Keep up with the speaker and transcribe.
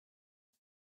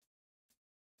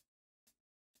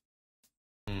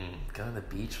go to the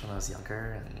beach when I was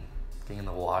younger and getting in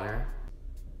the water.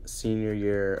 Senior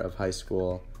year of high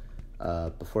school,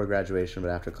 before graduation, but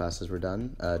after classes were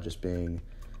done, just being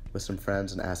with some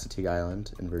friends on Assateague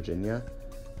Island in Virginia,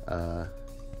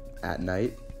 at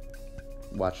night,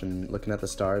 looking at the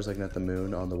stars, looking at the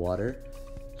moon on the water,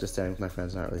 just standing with my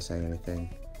friends, not really saying anything,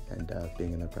 and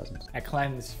being in their presence. I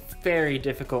climbed this very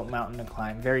difficult mountain to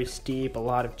climb, very steep, a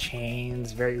lot of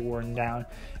chains, very worn down,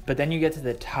 but then you get to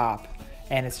the top,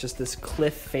 and it's just this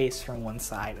cliff face from one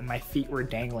side, and my feet were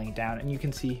dangling down, and you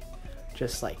can see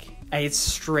just like, it's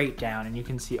straight down, and you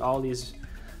can see all these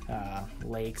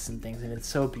lakes and things, and it's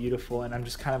so beautiful, and I'm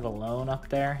just kind of alone up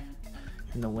there,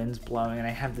 and the wind's blowing, and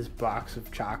I have this box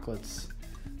of chocolates,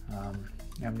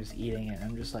 and I'm just eating it,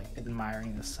 and I'm just like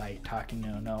admiring the sight, talking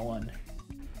to no one.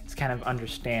 It's kind of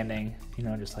understanding,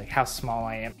 just like how small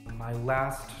I am. My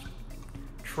last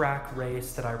track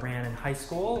race that I ran in high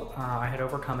school, I had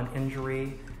overcome an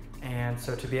injury, and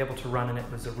so to be able to run in it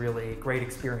was a really great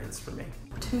experience for me.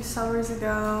 2 summers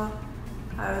ago,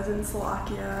 I was in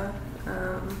Slovakia,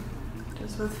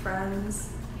 just with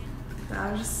friends.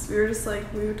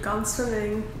 We had gone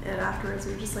swimming, and afterwards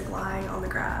we were just like lying on the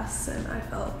grass, and I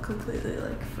felt completely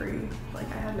like free, like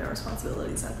I had no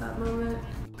responsibilities at that moment.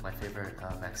 My favorite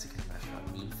Mexican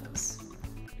restaurant, Ninfa's.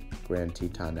 Grand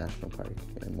Teton National Park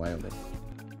in Wyoming.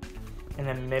 In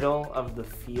the middle of the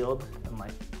field, and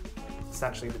like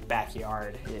essentially the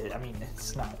backyard,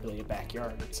 it's not really a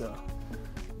backyard, it's a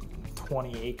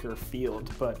 20-acre field,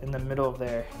 but in the middle of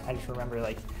there, I just remember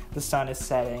like the sun is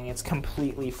setting, it's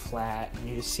completely flat, and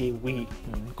you just see wheat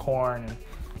and corn and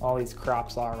all these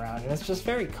crops all around, and it's just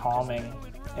very calming,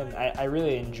 and I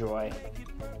really enjoy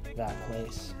that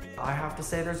place. I have to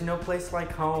say there's no place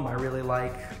like home. I really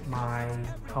like my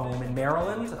home in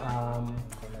Maryland.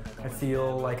 I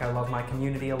feel like I love my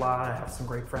community a lot. I have some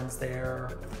great friends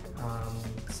there.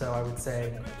 So I would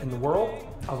say in the world,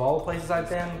 of all the places I've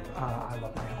been, I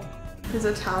love my home. There's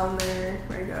a town there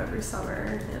where I go every summer,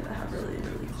 and I have really,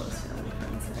 really close family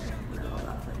friends there, and I love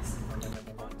that place.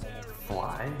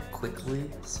 Fly quickly,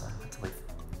 so I have to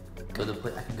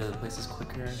I can go to places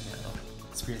quicker and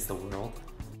experience the world.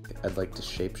 I'd like to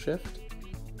shapeshift,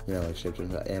 like shapeshift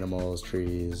into animals,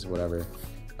 trees, whatever,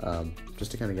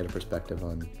 just to kind of get a perspective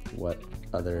on what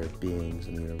other beings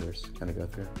in the universe kind of go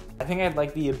through. I think I'd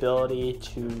like the ability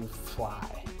to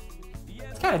fly.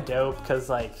 It's kind of dope because,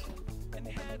 like,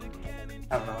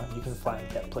 I don't know, you can fly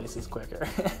and get places quicker.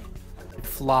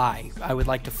 Fly. I would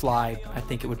like to fly. I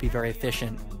think it would be very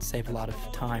efficient, save a lot of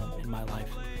time in my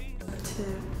life. To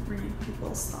read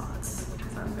people's thoughts,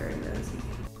 because I'm very nosy.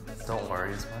 Don't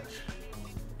worry as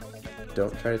much.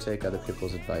 Don't try to take other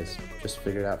people's advice. Just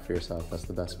figure it out for yourself. That's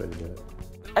the best way to do it.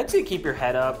 I'd say keep your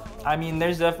head up.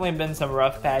 There's definitely been some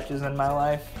rough patches in my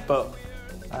life, but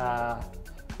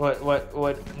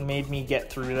what made me get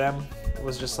through them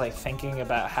was just like thinking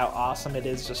about how awesome it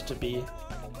is just to be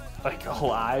like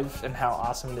alive, and how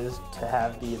awesome it is to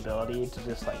have the ability to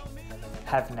just like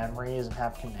have memories and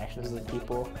have connections with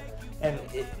people. And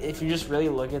if you just really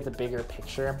look at the bigger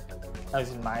picture, at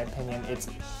least in my opinion, it's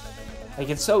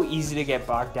so easy to get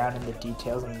bogged down in the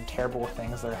details and the terrible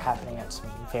things that are happening at some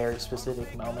very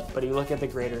specific moment. But you look at the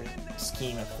greater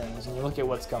scheme of things, and you look at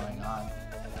what's going on.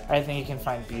 I think you can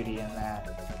find beauty in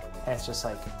that. And it's just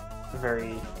like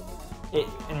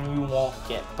and you won't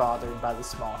get bothered by the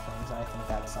small things. And I think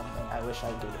that's something I wish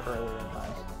I did earlier in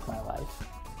my life.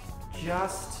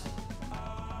 Just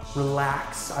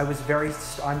relax. I've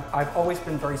always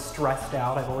been very stressed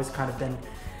out. I've always kind of been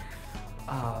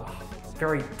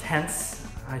very tense.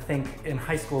 I think in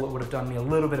high school it would have done me a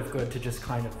little bit of good to just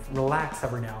kind of relax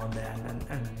every now and then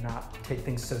and not take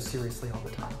things so seriously all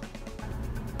the time.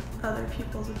 Other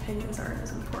people's opinions aren't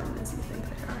as important as you think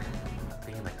they are.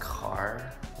 Being in the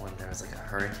car when there was like a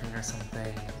hurricane or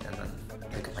something, and then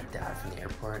pick up my dad from the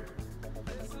airport.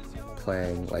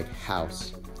 Playing like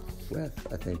house with,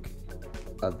 I think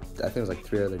it was like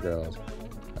 3 other girls.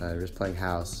 Just playing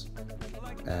house,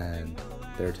 and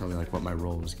they were telling me like what my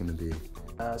role was going to be.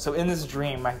 So in this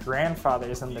dream, my grandfather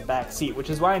is in the back seat,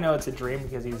 which is why I know it's a dream,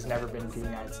 because he's never been to the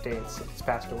United States. He's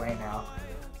passed away now.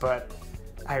 But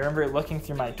I remember looking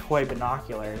through my toy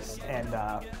binoculars and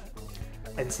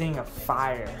seeing a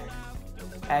fire.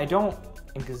 I don't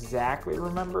exactly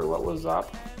remember what was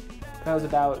up. I was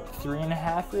about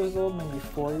 3.5 years old, maybe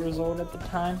 4 years old at the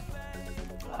time.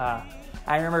 I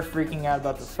remember freaking out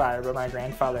about the fire, but my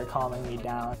grandfather calming me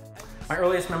down. My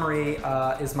earliest memory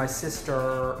is my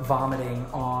sister vomiting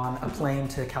on a plane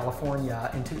to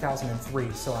California in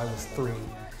 2003, so I was 3.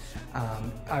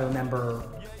 I remember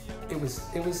it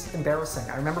was embarrassing.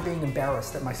 I remember being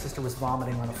embarrassed that my sister was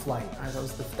vomiting on a flight.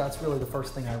 That's really the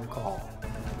first thing I recall.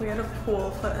 We had a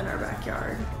pool put in our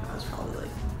backyard. I was probably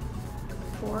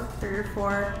like 3 or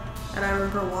 4, and I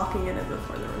remember walking in it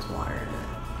before there was water in it.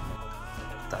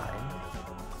 Dying.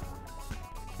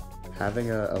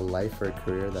 Having a life or a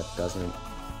career that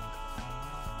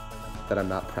I'm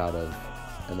not proud of,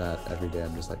 and that every day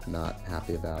I'm just like not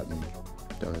happy about and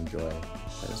don't enjoy.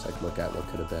 I just like look at what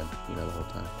could have been, the whole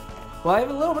time. Well, I have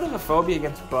a little bit of a phobia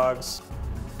against bugs.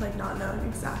 Like not knowing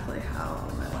exactly how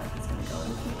my life is going to go in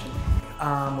the future.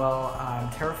 Well, I'm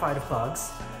terrified of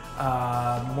bugs.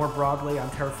 More broadly, I'm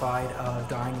terrified of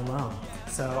dying alone.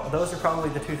 So those are probably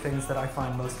the 2 things that I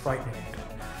find most frightening.